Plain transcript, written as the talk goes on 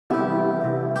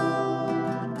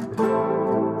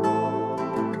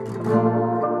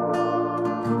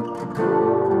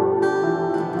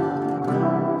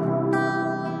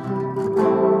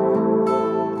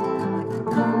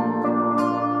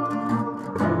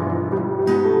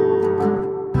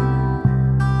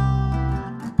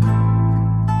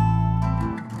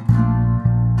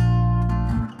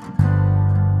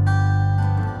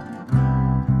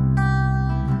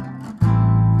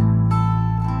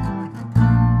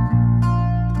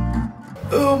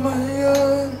Oh my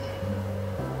god.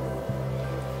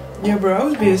 Yeah, bro, I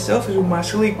was being selfish with my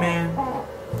sleep, man.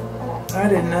 I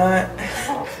did not.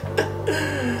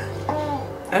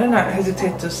 I did not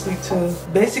hesitate to sleep till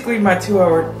basically my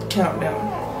 2-hour countdown.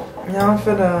 Now I'm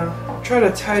finna try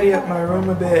to tidy up my room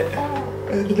a bit,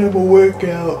 and then I'm gonna work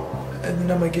out, and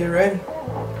then I'm gonna get ready.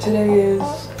 Today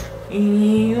is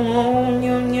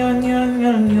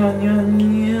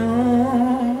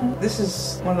this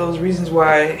is one of those reasons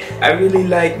why I really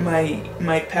like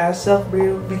my past self,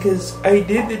 bro, because I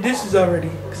did the dishes already.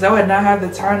 Because I would not have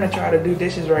the time to try to do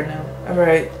dishes right now.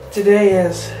 Alright, today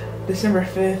is December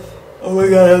 5th. Oh my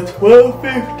god,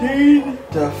 12:15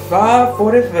 to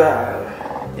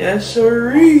 5:45. Yes,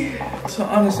 sirree. So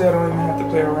honestly, I don't even have to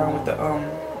play around with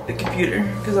the computer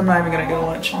because I'm not even gonna get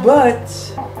lunch. But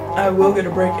I will get a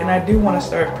break, and I do want to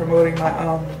start promoting my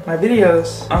my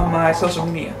videos on my social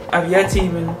media. I've yet to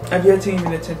even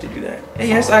attempt to do that. And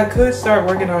yes, I could start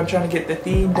working on trying to get the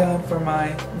theme done for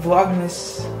my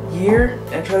Vlogmas year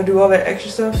and try to do all that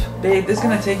extra stuff. Babe, this is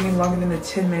gonna take me longer than the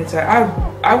 10 minutes.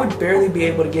 I would barely be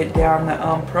able to get down the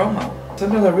promo.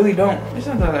 Sometimes I really don't.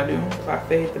 Sometimes I do if I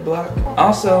fade the block.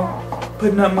 Also,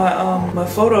 putting up my my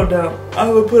photo dump. I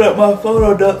haven't put up my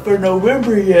photo dump for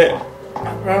November yet.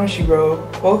 I promise you, bro.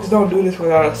 Folks don't do this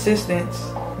without assistants,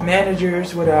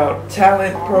 managers, without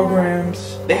talent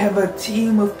programs. They have a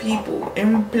team of people,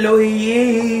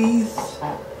 employees.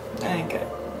 I ain't got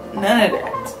none of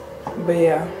that. But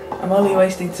yeah, I'm only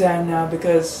wasting time now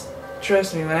because,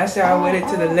 trust me, when I say I waited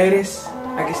to the latest,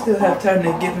 I can still have time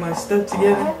to get my stuff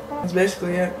together. That's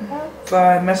basically it. If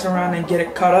I mess around and get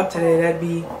it caught up today, that'd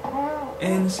be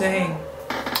insane.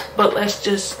 But let's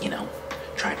just, you know,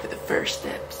 try for the first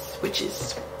steps, which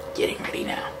is getting ready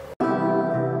now.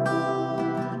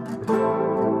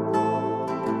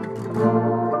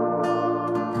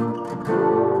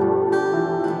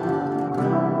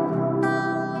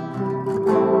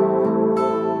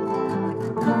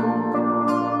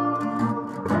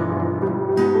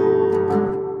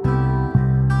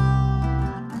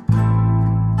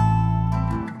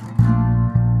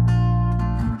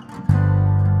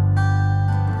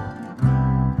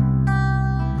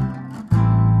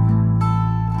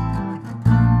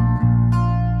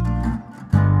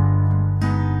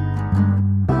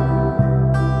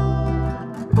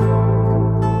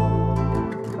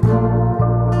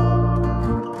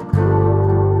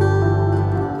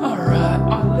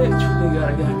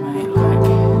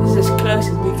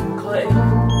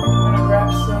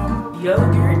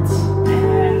 Yogurt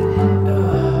and I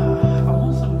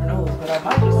want some granola, but I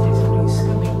might just take some of these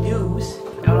Scooby-Doos.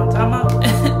 You know what I'm talking about?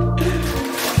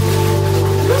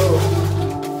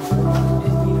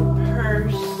 Just need a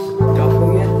purse. Don't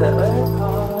forget the other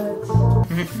pods.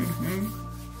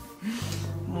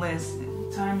 Listen,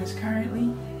 time is currently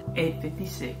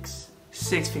 8:56.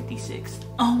 6:56.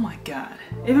 Oh my god.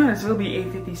 It might as well be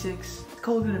 8:56.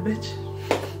 Cold in a bitch.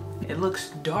 It looks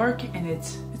dark and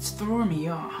it's throwing me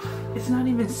off. It's not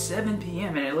even 7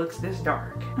 p.m. and it looks this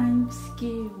dark. I'm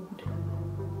scared.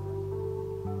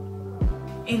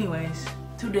 Anyways,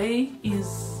 today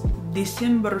is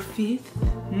December 5th.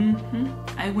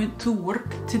 I went to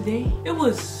work today. It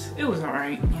was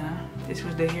alright, you know. This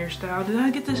was the hairstyle. Did I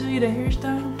get to show you the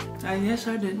hairstyle? I guess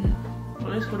I didn't.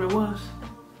 Well, that's what it was.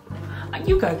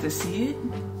 You got to see it.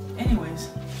 Anyways.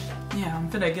 Yeah, I'm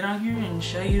gonna get on here and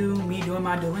show you me doing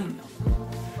my Duolingo.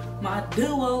 My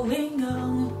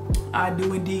Duolingo. I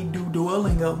do indeed do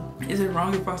Duolingo. Is it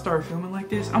wrong if I start filming like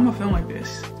this? I'm gonna film like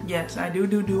this. Yes, I do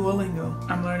Duolingo.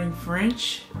 I'm learning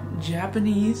French,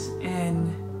 Japanese, and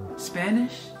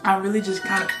Spanish. I really just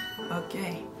kind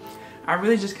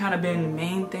of been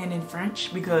main thing in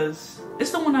French because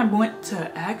it's the one I went to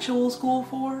actual school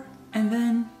for, and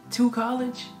then to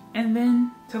college, and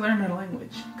then to learn the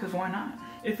language. Cause why not?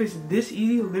 If it's this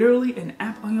easy, literally an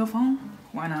app on your phone,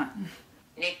 why not?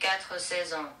 Les 4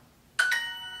 saisons.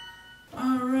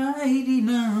 Alrighty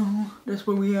now. That's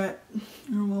where we at.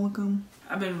 You're welcome.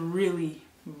 I've been really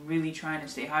trying to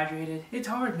stay hydrated. It's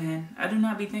hard, man. I do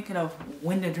not be thinking of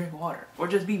when to drink water or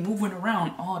just be moving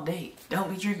around all day. Don't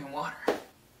be drinking water.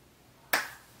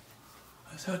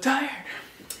 I'm so tired.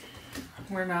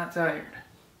 We're not tired.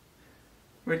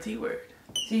 We're T-word.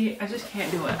 See, I just can't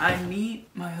do it. I need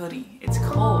my hoodie. It's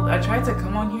cold. I tried to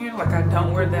come on here like I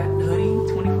don't wear that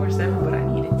hoodie 24/7, but I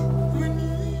need it.